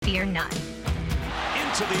fear none.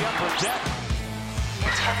 Into the upper deck.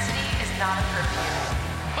 Intensity is not a perfume.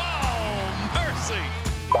 Oh, mercy.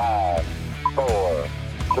 5, 4,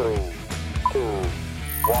 3, 2,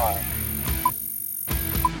 1.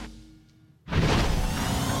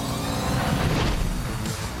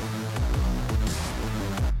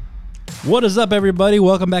 What is up, everybody?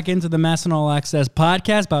 Welcome back into the Masson All Access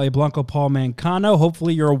podcast. Bobby Blanco, Paul Mancano.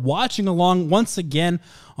 Hopefully you're watching along once again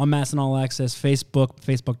on Masson All Access Facebook,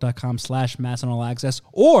 facebook.com/Masson All Access,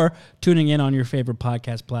 or tuning in on your favorite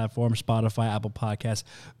podcast platform, Spotify, Apple Podcasts,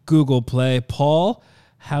 Google Play. Paul,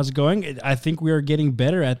 how's it going? I think we are getting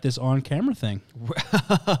better at this on-camera thing.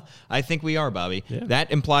 I think we are, Bobby. Yeah.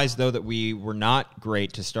 That implies, though, that we were not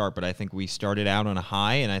great to start, but I think we started out on a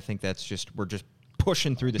high, and I think that's just, we're just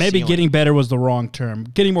pushing through the ceiling. Getting better was the wrong term.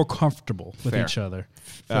 Getting more comfortable with each other.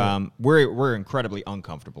 We're incredibly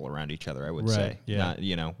uncomfortable around each other, I would say.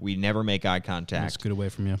 Yeah. We never make eye contact. Let's scoot away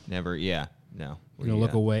from you. Never, no. We're going to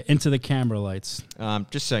look away into the camera lights.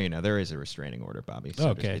 Just so you know, there is a restraining order, Bobby. So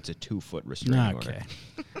okay. It's a 2-foot restraining order.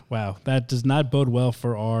 Wow. That does not bode well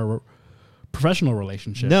for our professional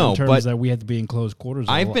relationship. No, in terms but that we have to be in close quarters.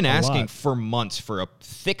 I've been asking for months for a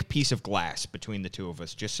thick piece of glass between the two of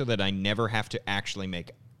us, just so that I never have to actually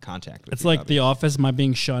make contact with It's you, like Bobby. The Office. Am I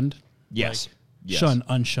being shunned? Yes. Like, shun,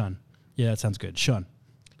 unshun. Yeah, that sounds good. Shun.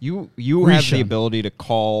 You have the ability to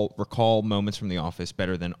recall moments from The Office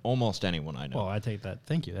better than almost anyone I know. Well, I take that.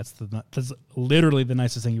 Thank you. That's literally the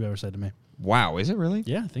nicest thing you've ever said to me. Wow, is it really?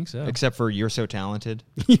 Yeah, I think so. Except for You're So Talented,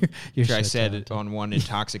 you're which so I said talented. on one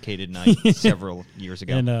intoxicated night several years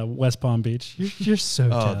ago. In West Palm Beach. You're so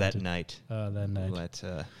talented. That night. Oh, that night.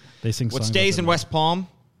 They sing what songs stays over in there. West Palm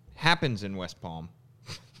happens in West Palm.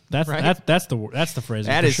 That's right? that's the phrase.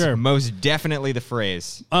 That for is sure. most definitely the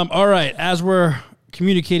phrase. All right, as we're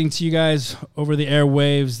communicating to you guys over the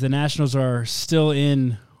airwaves, the Nationals are still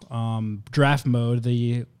in draft mode.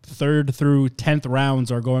 The 3rd through 10th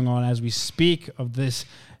rounds are going on as we speak of this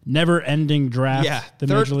never-ending draft. Yeah, the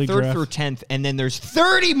third Major League draft. through 10th, and then there's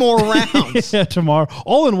 30 more rounds. Yeah, tomorrow,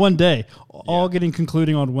 all in one day, all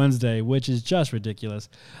concluding on Wednesday, which is just ridiculous.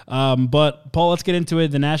 But Paul, let's get into it.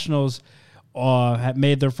 The Nationals have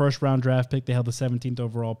made their first-round draft pick. They held the 17th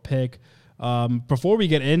overall pick. Before we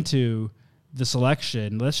get into the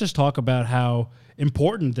selection, let's just talk about how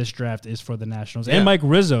important this draft is for the Nationals and Mike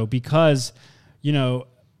Rizzo, because,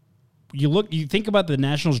 you think about the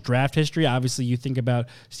Nationals draft history. Obviously, you think about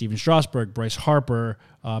Steven Strasburg, Bryce Harper,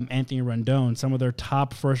 Anthony Rendon, some of their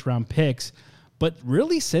top first-round picks. But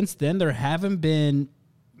really, since then, there haven't been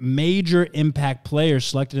major impact players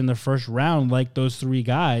selected in the first round like those three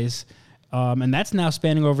guys. And that's now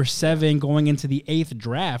spanning over 7, going into the 8th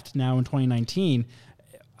draft now in 2019.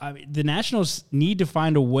 The Nationals need to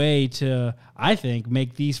find a way to, I think,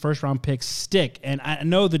 make these first-round picks stick. And I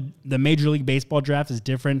know the Major League Baseball draft is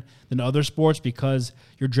different than other sports because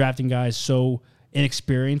you're drafting guys so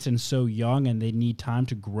inexperienced and so young, and they need time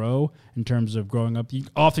to grow in terms of growing up.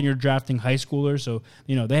 Often you're drafting high schoolers, so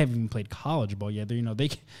they haven't even played college ball yet. They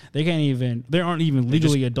can't even. They aren't even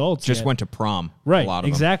legally adults. Just yet. went to prom. Right, a lot of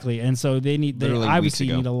exactly. And so they obviously weeks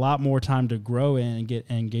ago. need a lot more time to grow and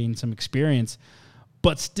gain some experience.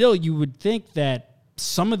 But still, you would think that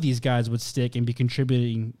some of these guys would stick and be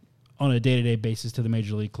contributing on a day-to-day basis to the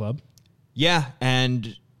Major League club. Yeah,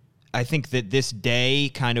 and I think that this day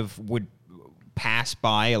kind of would pass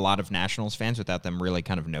by a lot of Nationals fans without them really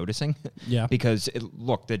kind of noticing. Yeah. Because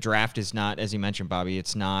the draft is not, as you mentioned, Bobby,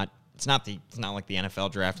 it's not like the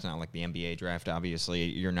NFL draft, it's not like the NBA draft. Obviously,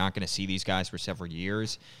 you're not going to see these guys for several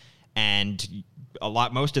years, and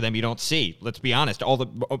most of them you don't see. Let's be honest.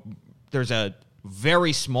 There's a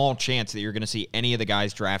very small chance that you're going to see any of the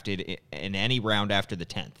guys drafted in any round after the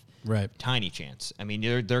 10th. Right. Tiny chance. I mean,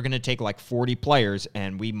 they're going to take like 40 players,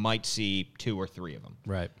 and we might see 2 or 3 of them.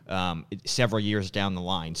 Right. Several years down the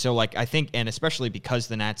line. So, I think, and especially because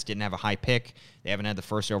the Nats didn't have a high pick, they haven't had the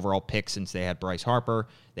first overall pick since they had Bryce Harper.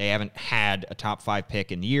 They haven't had a top 5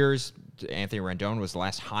 pick in years. Anthony Rendon was the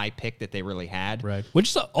last high pick that they really had. Right. Which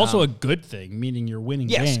is also a good thing, meaning you're winning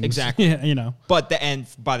games. Yes, exactly. Yeah, But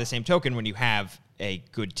by the same token, when you have a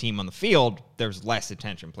good team on the field, there's less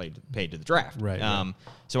attention paid to the draft. Right.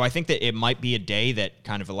 So I think that it might be a day that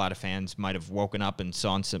kind of a lot of fans might have woken up and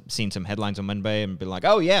seen some headlines on Monday and been like,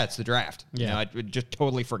 oh, yeah, it's the draft. Yeah. I just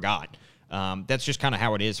totally forgot. That's just kind of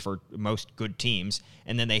how it is for most good teams.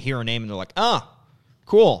 And then they hear a name and they're like,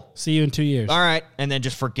 cool. See you in 2 years. All right. And then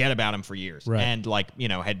just forget about him for years. Right. And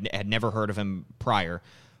had never heard of him prior.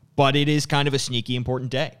 But it is kind of a sneaky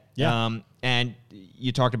important day. Yeah. And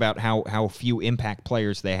you talked about how few impact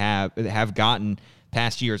players they have gotten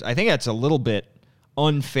past years. I think that's a little bit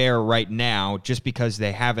unfair right now just because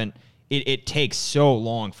they haven't. It takes so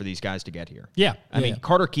long for these guys to get here. Yeah. I mean,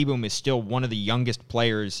 Carter Kieboom is still one of the youngest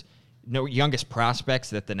prospects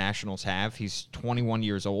that the Nationals have. He's 21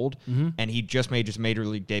 years old, and he just made his major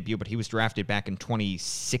league debut, but he was drafted back in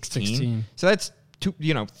 2016. So that's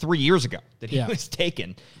 3 years ago that he was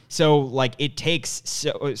taken. So like it takes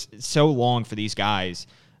so long for these guys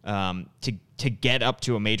to get up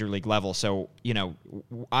to a major league level. So,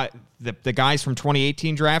 the guys from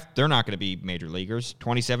 2018 draft, they're not going to be major leaguers.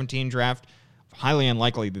 2017 draft, highly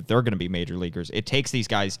unlikely that they're going to be major leaguers. It takes these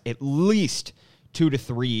guys at least 2 to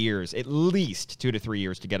 3 years,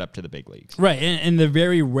 to get up to the big leagues. Right. And the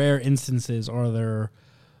very rare instances are there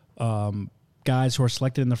guys who are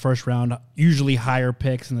selected in the first round, usually higher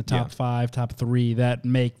picks in the top 5, top 3, that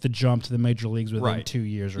make the jump to the major leagues within 2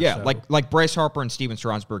 years or so. like Bryce Harper and Steven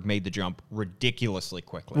Strasburg made the jump ridiculously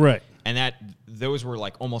quickly. Right. And those were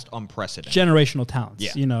like almost unprecedented. Generational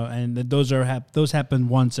talents, Yeah. And those happen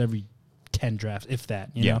once every 10 drafts, if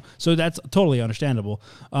that, you know. So that's totally understandable.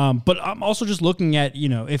 But I'm also just looking at,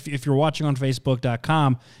 if you're watching on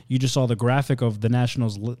Facebook.com, you just saw the graphic of the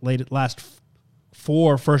Nationals' last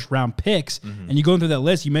 4 first-round picks, and you go through that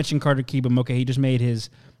list. You mentioned Carter Kieboom. Okay, he just made his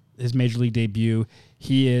major league debut.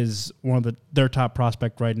 He is one of their top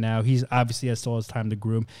prospect right now. He's obviously still has time to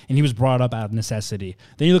groom, and he was brought up out of necessity.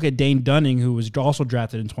 Then you look at Dane Dunning, who was also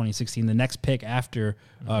drafted in 2016, the next pick after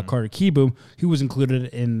Carter Kieboom, who was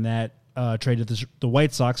included in that traded the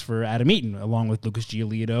White Sox for Adam Eaton, along with Lucas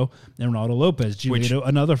Giolito and Ronaldo Lopez. Giolito,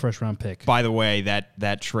 another first-round pick. By the way,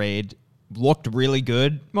 that trade looked really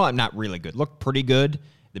good. Well, not really good. Looked pretty good at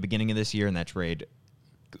the beginning of this year, and that trade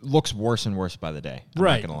looks worse and worse by the day. I'm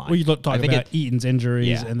not gonna lie. Well, you talk about Eaton's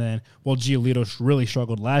injuries, and then Giolito really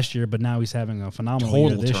struggled last year, but now he's having a phenomenal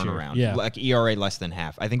year this turnaround. year. Yeah, like ERA less than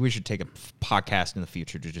half. I think we should take a podcast in the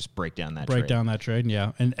future to just break down that trade.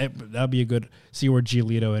 Yeah, and that'd be a good see where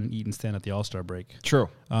Giolito and Eaton stand at the All-Star break. True.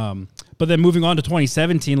 But then moving on to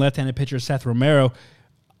 2017, left-handed pitcher Seth Romero.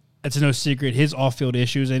 It's no secret his off-field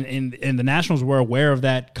issues, and the Nationals were aware of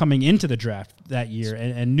that coming into the draft that year,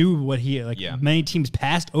 and knew what many teams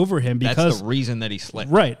passed over him because that's the reason that he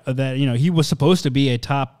slipped. Right, that he was supposed to be a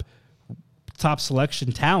top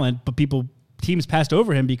selection talent, but teams passed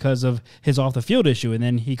over him because of his off-the-field issue, and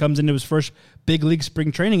then he comes into his first big league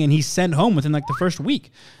spring training, and he's sent home within the first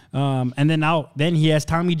week. And then he has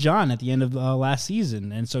Tommy John at the end of last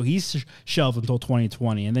season, and so he's shelved until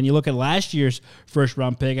 2020. And then you look at last year's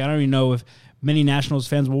first-round pick. I don't even know if many Nationals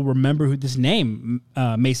fans will remember who this name,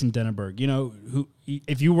 Mason Denneberg. Who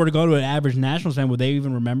if you were to go to an average Nationals fan, would they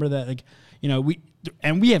even remember that?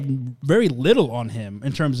 We have very little on him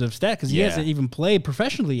in terms of stats because he hasn't even played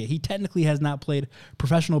professionally yet. He technically has not played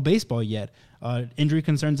professional baseball yet. Injury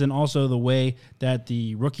concerns and also the way that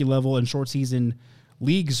the rookie level and short season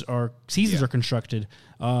seasons are constructed.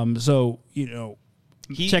 Check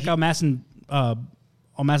out Masson on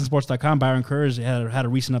MassonSports.com. Byron Kurz had a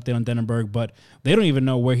recent update on Denneberg, but they don't even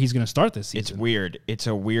know where he's going to start this season. It's weird. It's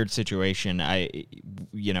a weird situation.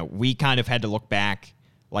 We kind of had to look back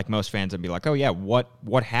like most fans and be like, oh yeah,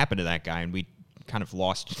 what happened to that guy? And we kind of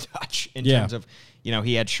lost touch in terms of,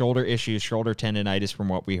 he had shoulder issues, shoulder tendonitis from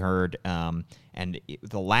what we heard. And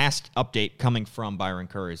the last update coming from Byron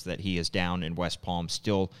Kerr is that he is down in West Palm,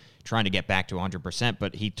 still trying to get back to 100%.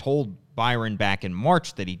 But he told Byron back in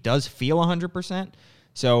March that he does feel 100%.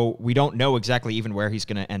 So we don't know exactly even where he's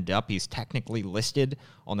going to end up. He's technically listed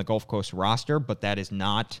on the Gulf Coast roster, but that is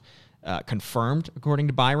not confirmed according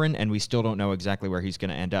to Byron, and we still don't know exactly where he's going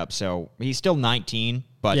to end up. So he's still 19,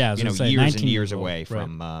 but years and years away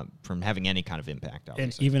from having any kind of impact.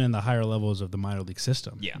 Obviously. And even in the higher levels of the minor league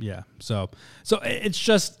system. Yeah. So it's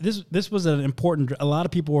just this was an important. A lot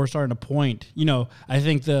of people were starting to point. I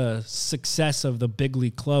think the success of the big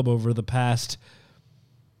league club over the past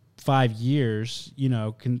 5 years,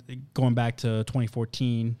 going back to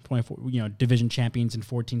 2014, division champions in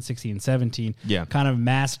 14, 16, and 17, kind of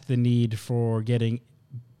masked the need for getting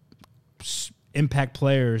impact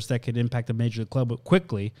players that could impact the major league club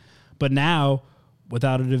quickly. But now,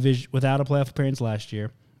 without a playoff appearance last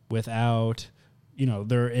year, without,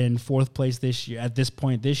 they're in 4th place this year, at this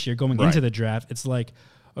point this year, going into the draft, it's like,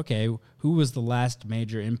 okay, who was the last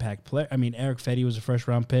major impact player? I mean, Eric Fedde was a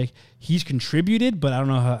first-round pick. He's contributed, but I don't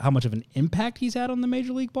know how much of an impact he's had on the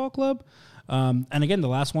Major League Ball Club. And again, the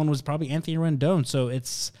last one was probably Anthony Rendon. So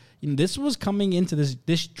it's this was coming into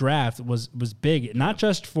this draft was big, not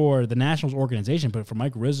just for the Nationals organization, but for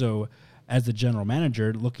Mike Rizzo as the general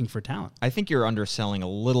manager looking for talent. I think you're underselling a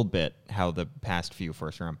little bit how the past few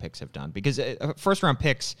first-round picks have done because first-round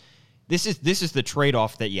picks, this is the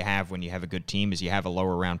trade-off that you have when you have a good team is you have a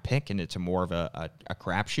lower round pick and it's a more of a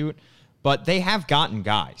crapshoot. But they have gotten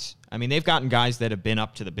guys. I mean, they've gotten guys that have been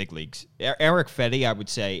up to the big leagues. Eric Fedde, I would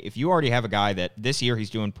say, if you already have a guy that this year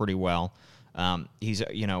he's doing pretty well. He's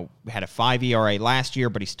had a 5 ERA last year,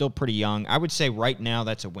 but he's still pretty young. I would say right now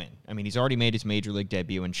that's a win. I mean, he's already made his major league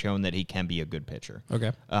debut and shown that he can be a good pitcher.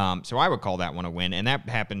 Okay. So I would call that one a win, and that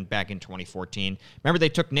happened back in 2014. Remember, they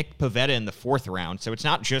took Nick Pivetta in the 4th round, so it's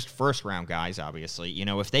not just first round guys. Obviously,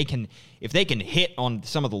 if they can hit on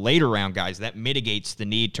some of the later round guys, that mitigates the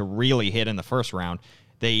need to really hit in the first round.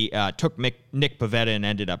 They took Nick Pivetta and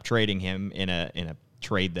ended up trading him in a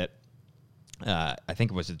trade that. I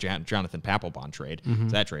think it was a Jonathan Papelbon trade. So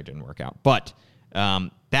that trade didn't work out. But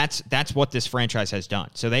that's what this franchise has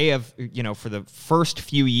done. So they have, for the first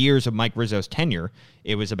few years of Mike Rizzo's tenure,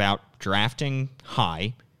 it was about drafting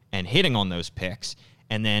high and hitting on those picks.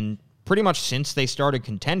 And then pretty much since they started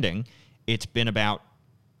contending, it's been about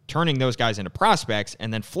turning those guys into prospects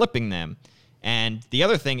and then flipping them. And the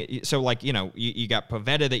other thing, so you got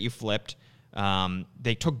Pivetta that you flipped.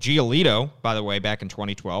 They took Giolito, by the way, back in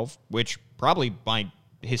 2012, which probably by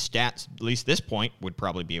his stats, at least this point, would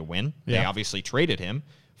probably be a win. Yeah. They obviously traded him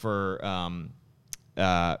for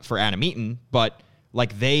Adam Eaton, but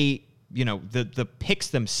the picks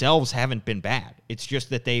themselves haven't been bad. It's just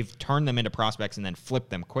that they've turned them into prospects and then flipped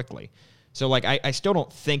them quickly. So I still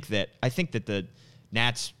don't think that. I think that the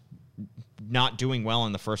Nats not doing well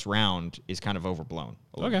in the first round is kind of overblown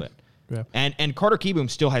a little bit. Yeah. And Carter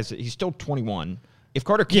Kieboom he's still 21. If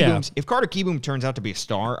Carter Kieboom turns out to be a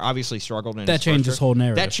star, obviously struggled in that changes whole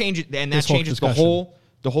narrative. That changes the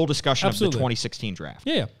whole discussion Absolutely. of the 2016 draft.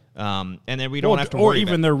 Yeah. And then we don't have to worry or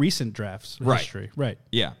even their recent drafts history. Right.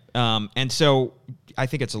 Yeah. And so I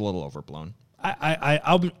think it's a little overblown.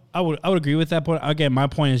 I would agree with that point. Again, my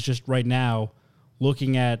point is just right now,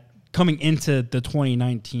 looking at coming into the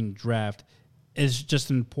 2019 draft is just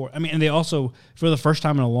important. I mean, and they also, for the first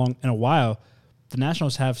time in a while, the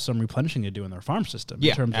Nationals have some replenishing to do in their farm system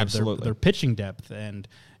in terms of their pitching depth. And,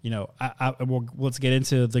 let's get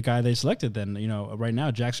into the guy they selected then. Right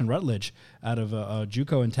now, Jackson Rutledge out of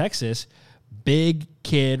JUCO in Texas, big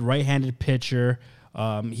kid, right-handed pitcher.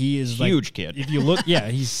 He is huge kid. If you look,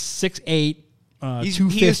 he's 6'8", He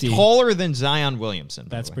 250. is taller than Zion Williamson.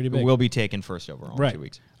 That's pretty big. Who will be taken first overall in 2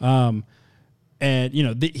 weeks. And,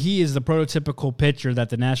 he is the prototypical pitcher that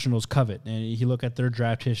the Nationals covet. And you look at their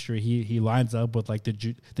draft history, he lines up with, the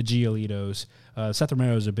Giolitos. Seth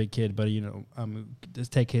Romero is a big kid, but,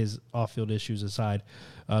 just take his off-field issues aside.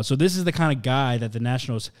 So this is the kind of guy that the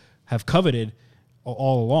Nationals have coveted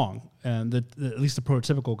all along. And at least the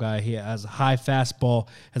prototypical guy, he has a high fastball,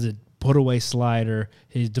 has a put-away slider.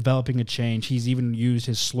 He's developing a change. He's even used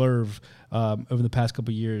his slurve over the past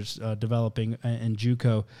couple of years developing in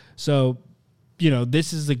JUCO. So,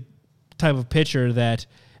 this is the type of pitcher that,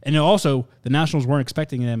 and also the Nationals weren't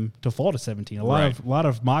expecting him to fall to 17. A lot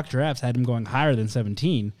of mock drafts had him going higher than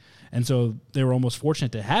 17, and so they were almost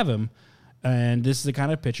fortunate to have him. And this is the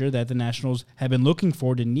kind of pitcher that the Nationals have been looking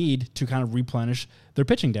for to need to kind of replenish their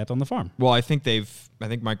pitching depth on the farm. Well, I think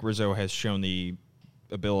Mike Rizzo has shown the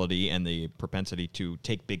ability and the propensity to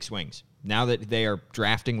take big swings. Now that they are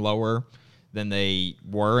drafting lower than they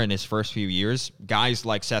were in his first few years, guys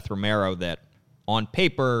like Seth Romero that on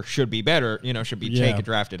paper should be better, should be taken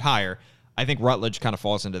drafted higher. I think Rutledge kind of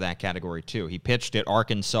falls into that category too. He pitched at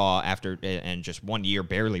Arkansas and just 1 year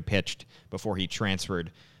barely pitched before he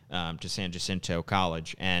transferred to San Jacinto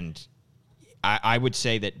College. And I would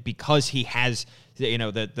say that because he has,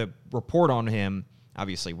 the report on him,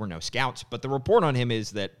 obviously we're no scouts, but the report on him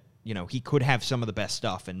is that, he could have some of the best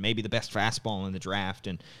stuff and maybe the best fastball in the draft.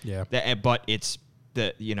 And but it's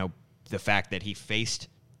the fact that he faced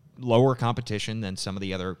lower competition than some of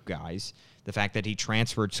the other guys, the fact that he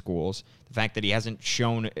transferred schools, the fact that he hasn't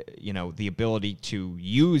shown, the ability to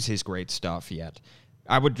use his great stuff yet.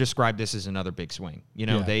 I would describe this as another big swing. They're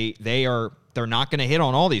not going to hit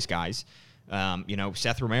on all these guys.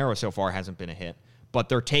 Seth Romero so far hasn't been a hit, but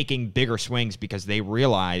they're taking bigger swings because they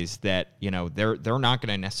realize that, they're not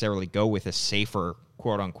going to necessarily go with a safer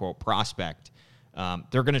quote unquote prospect.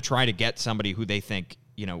 They're going to try to get somebody who they think,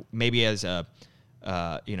 maybe has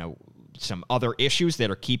some other issues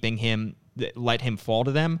that are keeping him, that let him fall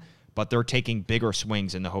to them, but they're taking bigger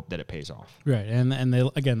swings in the hope that it pays off. Right, and they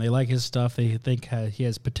like his stuff. They think he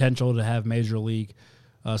has potential to have major league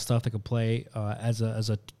stuff that could play as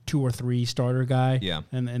a 2 or 3 starter guy. Yeah.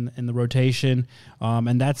 in the rotation,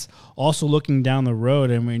 and that's also looking down the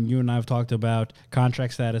road. I mean, you and I have talked about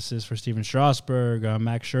contract statuses for Steven Strasburg.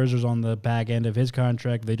 Max Scherzer's on the back end of his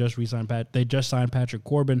contract. They just signed Patrick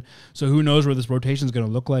Corbin. So who knows where this rotation is going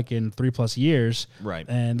to look like in 3+ years? Right.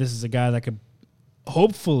 And this is a guy that could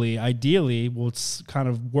hopefully, ideally, will kind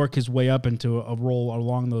of work his way up into a role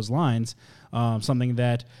along those lines. Something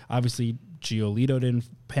that obviously Giolito didn't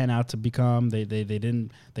pan out to become.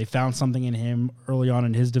 They found something in him early on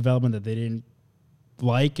in his development that they didn't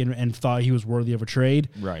like and thought he was worthy of a trade.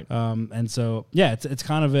 Right. And so it's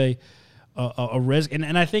kind of a risk,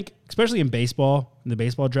 and I think especially in baseball, in the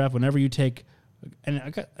baseball draft, whenever you take,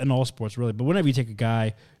 and in all sports really, but whenever you take a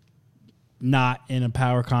guy not in a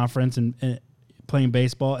power conference and playing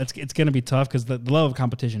baseball, it's going to be tough because the level of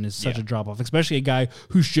competition is such a drop off, especially a guy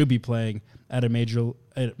who should be playing at a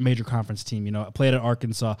major conference team. You know, played at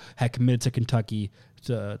Arkansas, had committed to Kentucky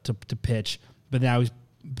to pitch, but now he's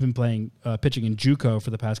been playing pitching in JUCO for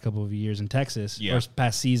the past couple of years in Texas, or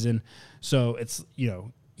past season. So it's, you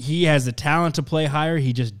know, he has the talent to play higher.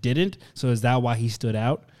 He just didn't. So is that why he stood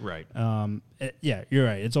out? Right. Yeah, you're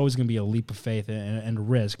right. It's always going to be a leap of faith and a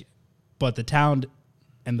risk, but the talent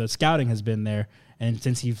and the scouting has been there. And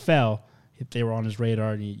since he fell, if they were on his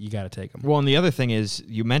radar, you got to take him. Well, and the other thing is,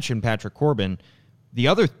 you mentioned Patrick Corbin. The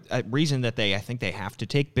other reason that I think they have to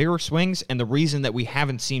take bigger swings, and the reason that we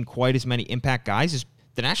haven't seen quite as many impact guys, is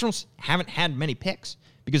the Nationals haven't had many picks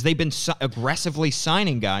because they've been aggressively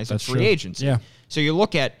signing guys in free agency. Yeah. So you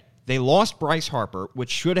look at, they lost Bryce Harper,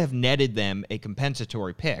 which should have netted them a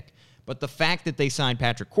compensatory pick. But the fact that they signed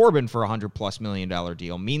Patrick Corbin for a $100+ million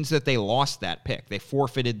deal means that they lost that pick. They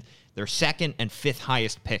forfeited their 2nd and 5th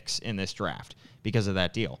highest picks in this draft because of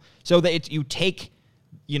that deal. So that you take,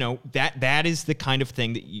 you know, that is the kind of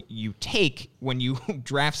thing that you take when you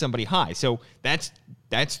draft somebody high. So that's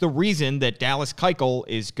the reason that Dallas Keuchel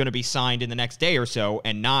is going to be signed in the next day or so,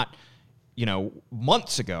 and not, you know,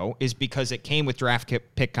 months ago, is because it came with draft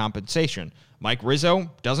pick compensation. Mike Rizzo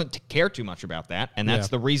doesn't care too much about that, and that's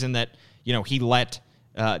the reason that, you know, he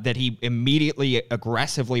that he immediately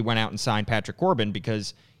aggressively went out and signed Patrick Corbin,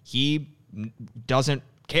 because he doesn't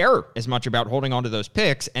care as much about holding on to those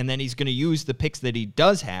picks, and then he's going to use the picks that he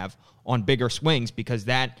does have on bigger swings, because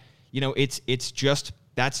that, you know, it's just,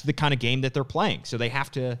 that's the kind of game that they're playing. So they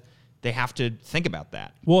have to think about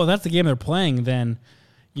that. Well, if that's the game they're playing, then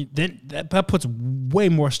that puts way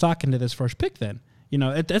more stock into this first pick. Then, you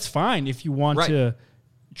know, that's fine if you want to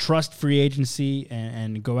trust free agency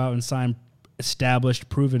and go out and sign established,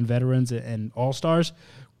 proven veterans and all-stars.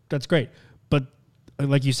 That's great. But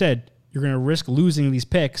like you said, you're going to risk losing these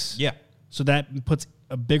picks. Yeah. So that puts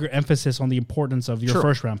a bigger emphasis on the importance of your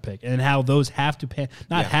first-round pick and how those have to pan.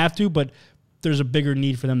 Not have to, but there's a bigger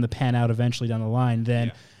need for them to pan out eventually down the line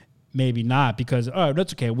than maybe not, because, oh,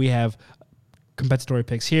 that's okay. We have compensatory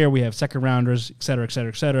picks here. We have second-rounders, et cetera, et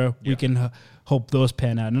cetera, et cetera. Yeah. We can hope those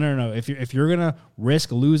pan out. No. If you're going to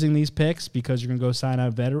risk losing these picks because you're going to go sign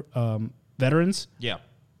out veterans,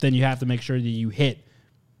 then you have to make sure that you hit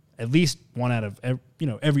at least one out of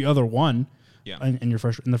every other one in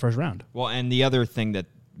the first round. Well, and the other thing that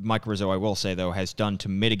Mike Rizzo, I will say, though, has done to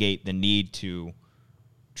mitigate the need to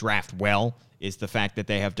draft well is the fact that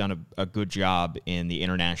they have done a good job in the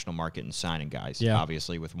international market and signing guys. Yeah.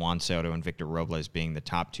 Obviously, with Juan Soto and Victor Robles being the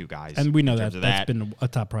top 2 guys. And we know that's been a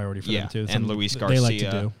top priority for them, too. And Luis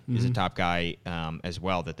Garcia is a top guy as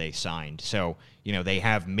well that they signed. So, they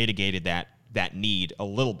have mitigated that need a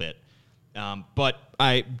little bit. But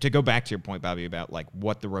to go back to your point, Bobby, about like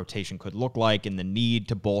what the rotation could look like and the need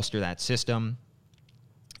to bolster that system,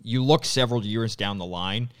 you look several years down the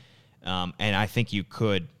line, and I think you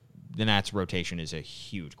could. The Nats' rotation is a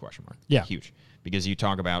huge question mark. Yeah, huge, because you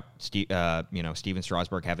talk about Steven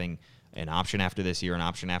Strasburg having an option after this year, an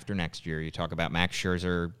option after next year. You talk about Max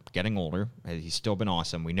Scherzer getting older. He's still been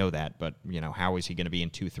awesome. We know that, but how is he going to be in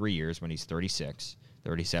 2-3 years when he's 36,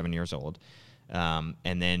 37 years old?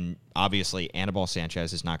 And then, obviously, Anibal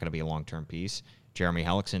Sanchez is not going to be a long-term piece. Jeremy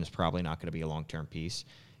Hellickson is probably not going to be a long-term piece.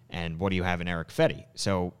 And what do you have in Eric Fetty?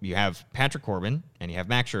 So you have Patrick Corbin, and you have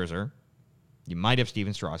Max Scherzer. You might have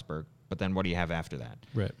Steven Strasburg, but then what do you have after that?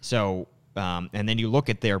 Right. So, and then you look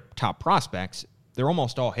at their top prospects, they're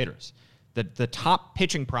almost all hitters. The top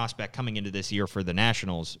pitching prospect coming into this year for the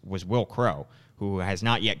Nationals was Will Crowe, who has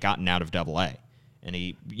not yet gotten out of Double-A. And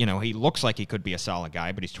he looks like he could be a solid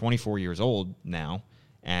guy, but he's 24 years old now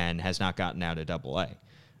and has not gotten out of Double-A.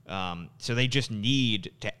 So they just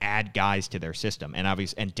need to add guys to their system. And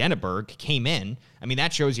Denneberg came in. I mean,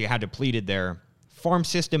 that shows you how depleted their farm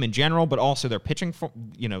system in general, but also their pitching,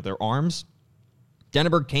 their arms.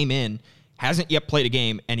 Denneberg came in, hasn't yet played a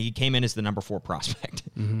game, and he came in as the number 4 prospect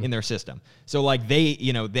in their system. So like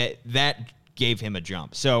that gave him a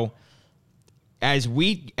jump. So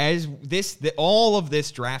all of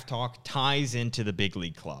this draft talk ties into the big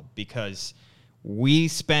league club, because we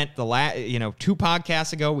spent the 2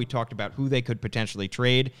 podcasts ago, we talked about who they could potentially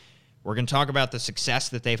trade. We're going to talk about the success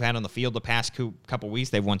that they've had on the field the past couple weeks.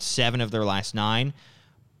 They've won 7 of their last 9.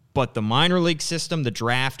 But the minor league system, the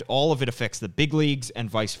draft, all of it affects the big leagues and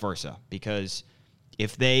vice versa. Because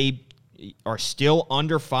if they are still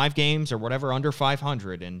under 5 games or whatever, under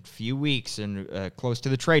 500 in a few weeks and close to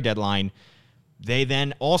the trade deadline, they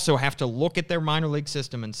then also have to look at their minor league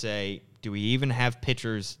system and say, do we even have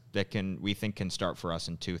pitchers that we think can start for us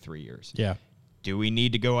in 2-3 years? Yeah. Do we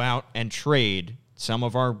need to go out and trade some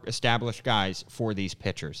of our established guys for these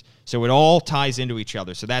pitchers? So it all ties into each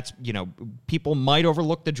other. So that's, people might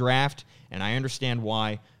overlook the draft, and I understand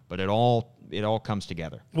why, but it all comes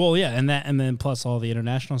together. Well, yeah, and then plus all the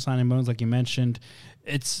international signing bonus, like you mentioned.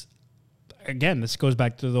 It's, again, this goes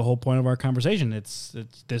back to the whole point of our conversation. This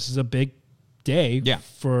is a big day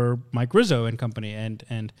for Mike Rizzo and company,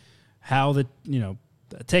 and how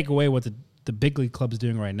take away what the big league club is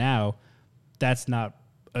doing right now. That's not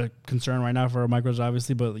a concern right now for Mike Rizzo,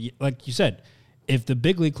 obviously, but like you said, if the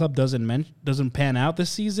big league club doesn't pan out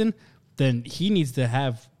this season, then he needs to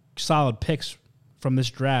have solid picks from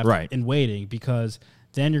this draft in waiting, because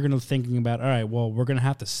then you're going to be thinking about, all right, well, we're going to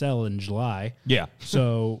have to sell in July. Yeah.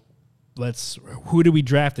 So who do we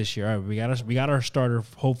draft this year? All right, we got our starter,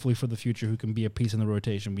 hopefully for the future, who can be a piece in the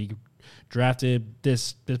rotation. We drafted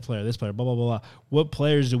this player, blah, blah, blah, blah. What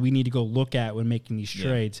players do we need to go look at when making these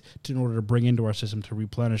trades in order to bring into our system to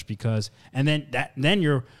replenish? And then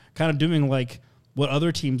you're kind of doing like what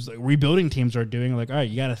other teams, like rebuilding teams, are doing. Like, all right,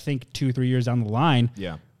 you got to think 2-3 years down the line.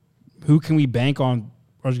 Yeah. Who can we bank on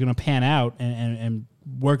or is going to pan out and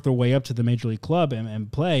work their way up to the major league club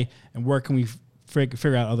and play? And where can we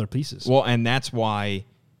figure out other pieces? Well, and that's why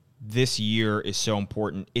this year is so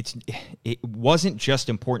important. It wasn't just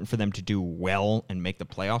important for them to do well and make the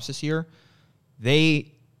playoffs this year.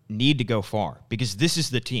 They need to go far, because this is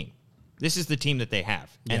the team. This is the team that they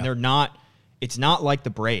have. And they're not – it's not like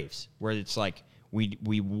the Braves, where it's like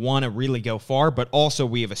we want to really go far, but also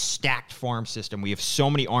we have a stacked farm system. We have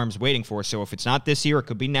so many arms waiting for us. So if it's not this year, it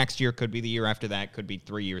could be next year, it could be the year after that, it could be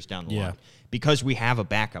 3 years down the line, because we have a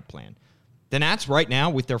backup plan. The Nats right now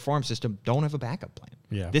with their farm system don't have a backup plan.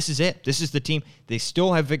 Yeah. This is it. This is the team. They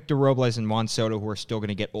still have Victor Robles and Juan Soto, who are still going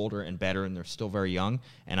to get older and better, and they're still very young.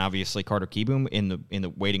 And obviously Carter Kieboom in the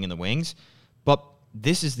waiting in the wings. But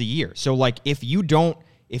this is the year. So like if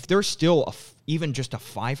they're still even just a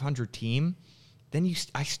 500 team, then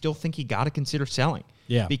I still think you got to consider selling.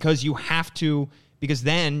 Yeah. Because you have to. Because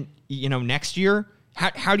then next year,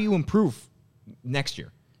 how do you improve next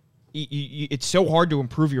year? It's so hard to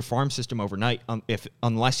improve your farm system overnight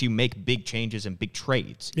unless you make big changes and big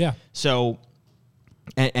trades. Yeah. So,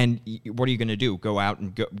 and what are you going to do? Go out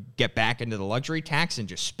and get back into the luxury tax and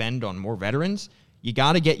just spend on more veterans? You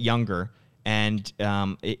got to get younger. And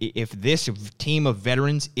if this team of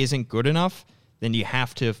veterans isn't good enough, then you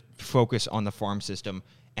have to focus on the farm system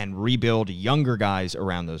and rebuild younger guys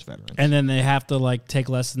around those veterans. And then they have to take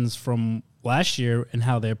lessons from last year and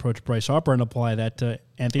how they approached Bryce Harper and apply that to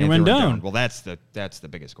Anthony Rendon. Well, that's the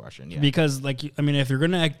biggest question. Yeah. Because if you're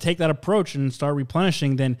going to take that approach and start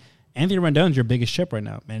replenishing, then Anthony Rendon's your biggest ship right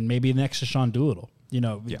now, and maybe next to Sean Doolittle.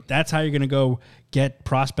 That's how you're going to go get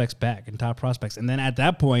prospects back and top prospects. And then at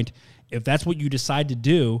that point, if that's what you decide to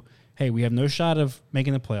do, hey, we have no shot of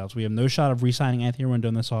making the playoffs. We have no shot of re-signing Anthony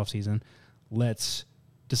Rendon this offseason. Let's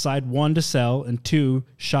decide, 1, to sell, and 2,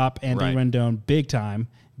 shop Anthony Rendon big time,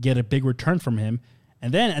 get a big return from him.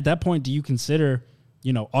 And then at that point, do you consider,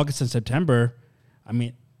 August and September? I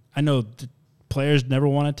mean, I know the players never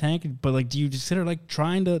want to tank, but do you consider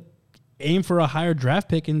trying to aim for a higher draft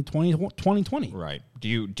pick in 2020? Right. Do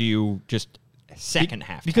you just second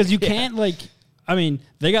half? Because you can't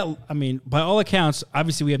by all accounts,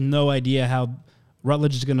 obviously we have no idea how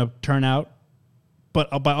Rutledge is going to turn out,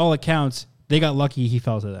 but by all accounts, they got lucky he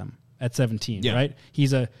fell to them at 17, right?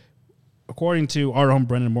 According to our own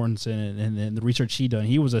Brendan Mortensen and the research he done,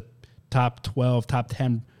 he was a top 12, top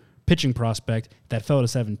 10 pitching prospect that fell to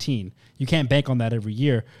 17. You can't bank on that every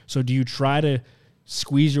year. So do you try to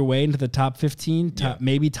squeeze your way into the top 15,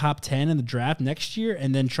 maybe top 10 in the draft next year,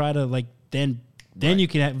 and then try to then you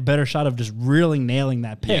can have a better shot of just really nailing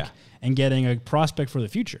that pick and getting a prospect for the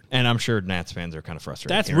future. And I'm sure Nats fans are kind of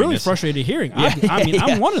frustrated. That's hearing really this. frustrating hearing. Yeah. I mean, Yeah.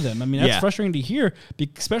 I'm one of them. I mean, that's Yeah. frustrating to hear,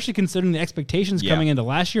 especially considering the expectations Yeah. coming into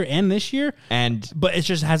last year and this year. And But it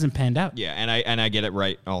just hasn't panned out. yeah, and I get it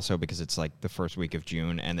right also because it's like the first week of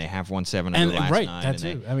June and they have won 7 of And their last right, 9. that's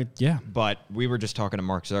and it. I mean, yeah. But we were just talking to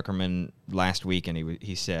Mark Zuckerman last week, and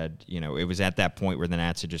he said, it was at that point where the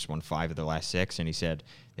Nats had just won 5 of their last 6, and he said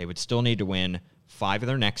they would still need to win 5 of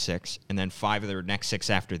their next 6, and then 5 of their next 6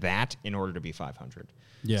 after that in order to be 500.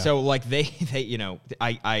 Yeah. So like they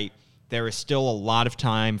there is still a lot of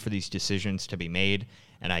time for these decisions to be made,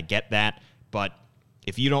 and I get that. But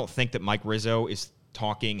if you don't think that Mike Rizzo is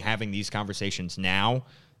having these conversations now,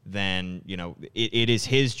 then it is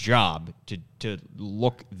his job to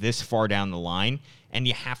look this far down the line, and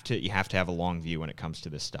you have to have a long view when it comes to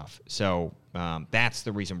this stuff. So that's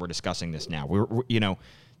the reason we're discussing this now. We're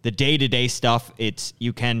the day-to-day stuff.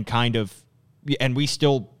 You can kind of, and we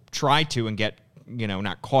still try to and get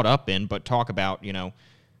not caught up in, but talk about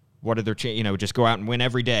what are their just go out and win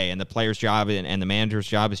every day, and the player's job and the manager's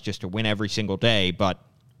job is just to win every single day. But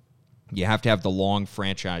you have to have the long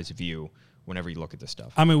franchise view whenever you look at this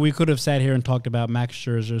stuff. I mean, we could have sat here and talked about Max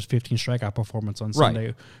Scherzer's 15 strikeout performance on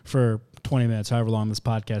Sunday for 20 minutes, however long this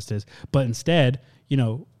podcast is. But instead,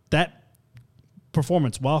 that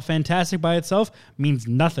performance, while fantastic by itself, means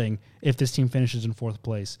nothing if this team finishes in 4th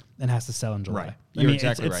place and has to sell in July. Right. I mean,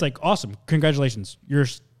 Exactly it's right. like, awesome. Congratulations. You're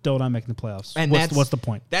still not making the playoffs. And what's the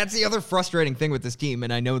point? That's the other frustrating thing with this team,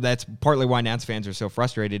 and I know that's partly why Nats fans are so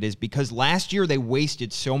frustrated, is because last year they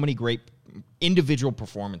wasted so many great individual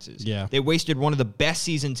performances. Yeah. They wasted one of the best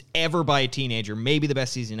seasons ever by a teenager, maybe the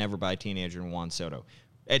best season ever by a teenager in Juan Soto.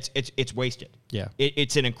 It's wasted. Yeah.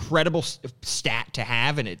 It's an incredible stat to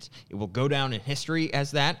have, and it will go down in history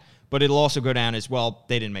as that. But it'll also go down as, well,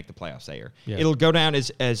 they didn't make the playoffs that year. Yeah. It'll go down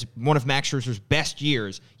as one of Max Scherzer's best year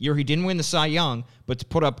he didn't win the Cy Young, but to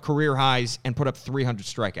put up career highs and put up 300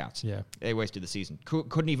 strikeouts. Yeah. They wasted the season.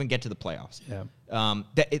 Couldn't even get to the playoffs. Yeah.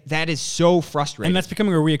 That is so frustrating. And that's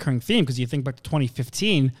becoming a reoccurring theme because you think back to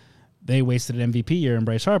 2015, they wasted an MVP year in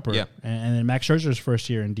Bryce Harper. Yeah. And then Max Scherzer's first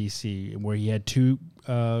year in D.C., where he had 2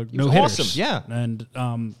 no-hitters. awesome, yeah.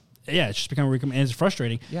 And, it's just becoming and it's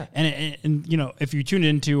frustrating. Yeah. And if you tuned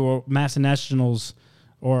into Mass and Nationals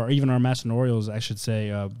or even our Mass and Orioles, I should say,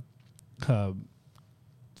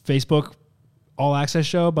 Facebook All Access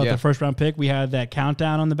show about the first round pick, we had that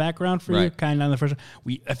countdown on the background for you, counting down the first.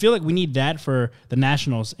 I feel like we need that for the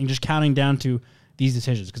Nationals and just counting down to these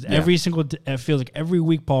decisions because every single it feels like every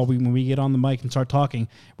week, Paul, when we get on the mic and start talking,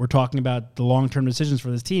 we're talking about the long-term decisions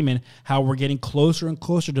for this team and how we're getting closer and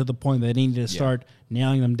closer to the point that they need to start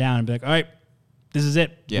nailing them down and be like, all right, this is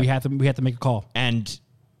it. Yeah. We have to make a call. And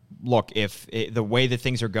look, if the way that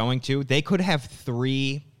things are going to, they could have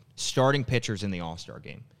 3 starting pitchers in the All-Star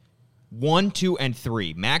game. 1, 2, and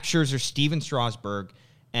 3. Max Scherzer, Steven Strasburg,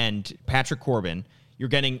 and Patrick Corbin. You're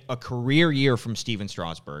getting a career year from Steven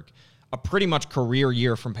Strasburg, a pretty much career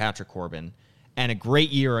year from Patrick Corbin, and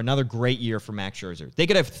another great year for Max Scherzer. They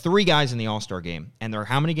could have 3 guys in the All-Star game, and they're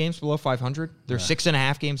how many games below 500? They're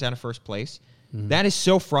 6.5 games out of first place. Mm-hmm. That is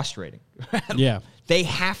so frustrating. Yeah. They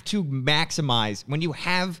have to maximize. When you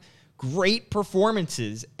have great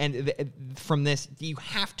performances, and from this, you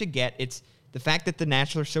have to get, it's the fact that the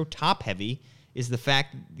Nationals are so top-heavy is the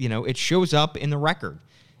fact, it shows up in the record.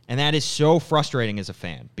 And that is so frustrating as a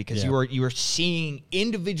fan because you are seeing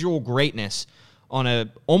individual greatness on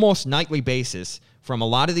a almost nightly basis from a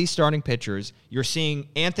lot of these starting pitchers. You're seeing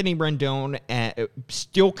Anthony Rendon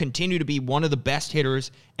still continue to be one of the best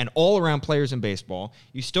hitters and all-around players in baseball.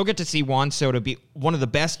 You still get to see Juan Soto be one of the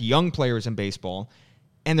best young players in baseball,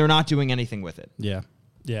 and they're not doing anything with it. Yeah.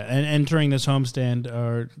 Yeah, and entering this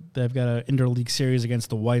homestand, they've got an interleague series against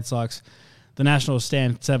the White Sox. The Nationals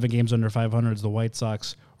stand 7 games under 500. The White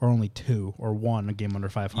Sox are only 2 or 1 a game under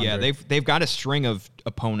 500. Yeah, they've got a string of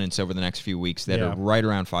opponents over the next few weeks that are right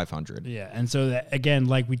around 500. Yeah, and so that, again,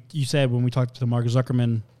 like you said when we talked to Mark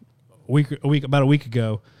Zuckerman about a week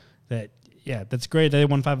ago, that's great that they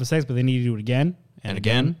won 5 of 6, but they need to do it again. And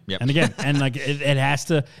again, yep. and again, and like it has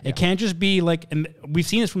to. It can't just be like, and we've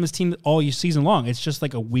seen this from this team all season long. It's just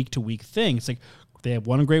like a week to week thing. It's like they have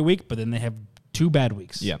one great week, but then they have 2 bad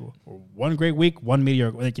weeks. Yeah, or 1 great week, 1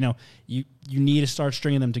 mediocre. Like you need to start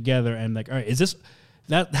stringing them together. And like, all right, is this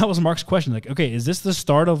that was Mark's question? Like, okay, is this the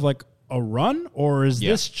start of like a run, or is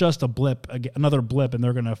this just a blip, another blip, and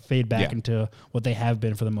they're going to fade back into what they have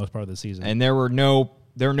been for the most part of the season? And there are no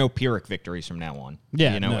Pyrrhic victories from now on.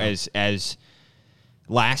 Yeah, as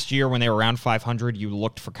last year when they were around 500, you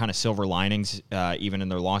looked for kind of silver linings even in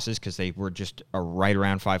their losses because they were just right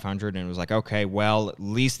around 500, and it was like, okay, well, at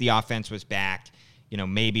least the offense was backed.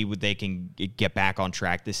 maybe they can get back on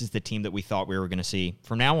track. This is the team that we thought we were going to see.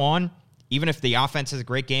 From now on, even if the offense has a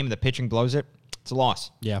great game and the pitching blows it, it's a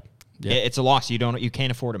loss. Yeah. It's a loss. You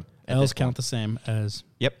can't afford them. L's count the same as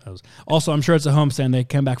O's. Also, I'm sure it's a homestand. They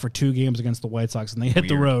came back for 2 games against the White Sox, and they hit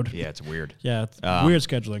the road. Yeah, it's weird. Yeah, it's weird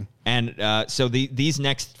scheduling. And so these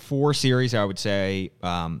next 4 series, I would say,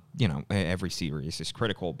 every series is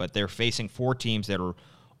critical, but they're facing 4 teams that are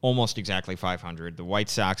almost exactly 500. The White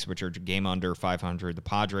Sox, which are a game under 500. The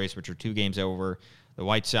Padres, which are 2 games over. The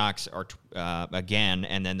White Sox are again,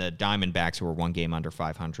 and then the Diamondbacks, who are 1 game under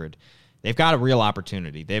 500. They've got a real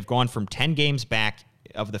opportunity. They've gone from 10 games back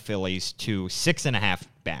of the Phillies to 6.5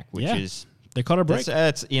 back, which is they caught a break.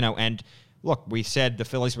 That's and look, we said the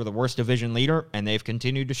Phillies were the worst division leader, and they've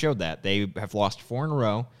continued to show that. They have lost 4 in a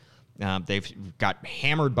row. They've got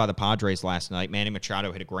hammered by the Padres last night. Manny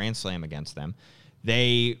Machado hit a grand slam against them.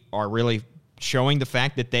 They are really showing the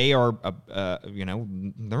fact that they are,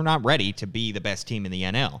 they're not ready to be the best team in the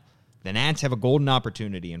NL. The Nats have a golden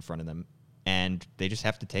opportunity in front of them, and they just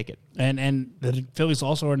have to take it. And the Phillies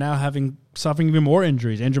also are now suffering even more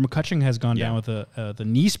injuries. Andrew McCutcheon has gone down with the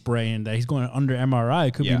knee sprain that he's going under MRI.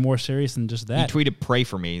 It could be more serious than just that. He tweeted, "Pray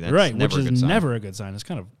for me." That's right, never which a good is sign. never a good sign. It's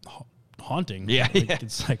kind of haunting. Yeah,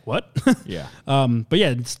 It's like, what? Yeah. But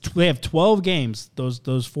yeah, they have 12 games.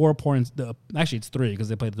 Those 4 opponents. Actually, it's 3 because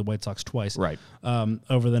they played the White Sox twice. Right.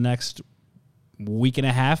 Over the next week and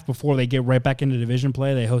a half before they get right back into division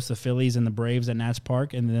play. They host the Phillies and the Braves at Nats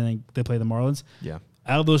Park, and then they play the Marlins. Yeah.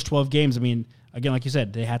 Out of those 12 games, I mean, again, like you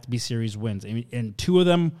said, they have to be series wins. I mean, and 2 of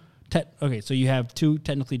them, so you have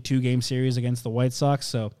technically 2-game series against the White Sox,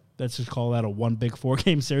 so let's just call that a 1 big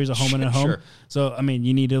 4-game series, a home and a home. Sure. So, I mean,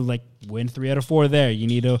 you need to win 3 out of 4 there. You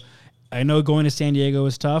need to, I know going to San Diego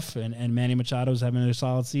is tough, and Manny Machado is having a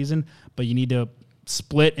solid season, but you need to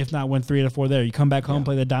split, if not win 3 out of 4 there. You come back home,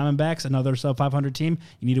 play the Diamondbacks, another sub-500 team.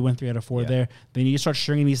 You need to win 3 out of 4 there. Then you start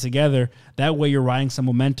stringing these together. That way you're riding some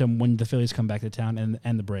momentum when the Phillies come back to town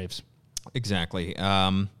and the Braves. Exactly.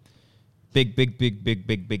 Big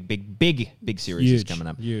series is coming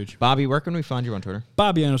up. Huge. Bobby, where can we find you on Twitter?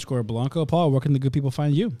 Bobby_Blanco. Paul, where can the good people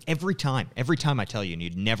find you? Every time I tell you, and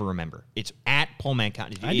you'd never remember. It's at Paul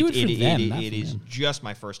Mancotti. I do it for them, not It for is them. just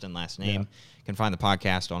my first and last name. Yeah. You can find the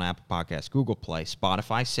podcast on Apple Podcasts, Google Play,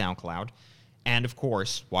 Spotify, SoundCloud, and of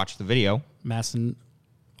course, watch the video. Masson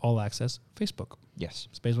All Access, Facebook. Yes.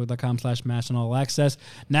 Facebook.com/Masson All Access.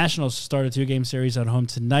 Nationals start a 2-game series at home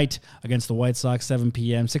tonight against the White Sox, 7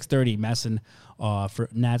 p.m., 6:30. Masson for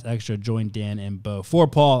Nats Extra. Join Dan and Bo. For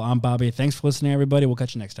Paul, I'm Bobby. Thanks for listening, everybody. We'll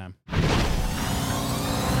catch you next time.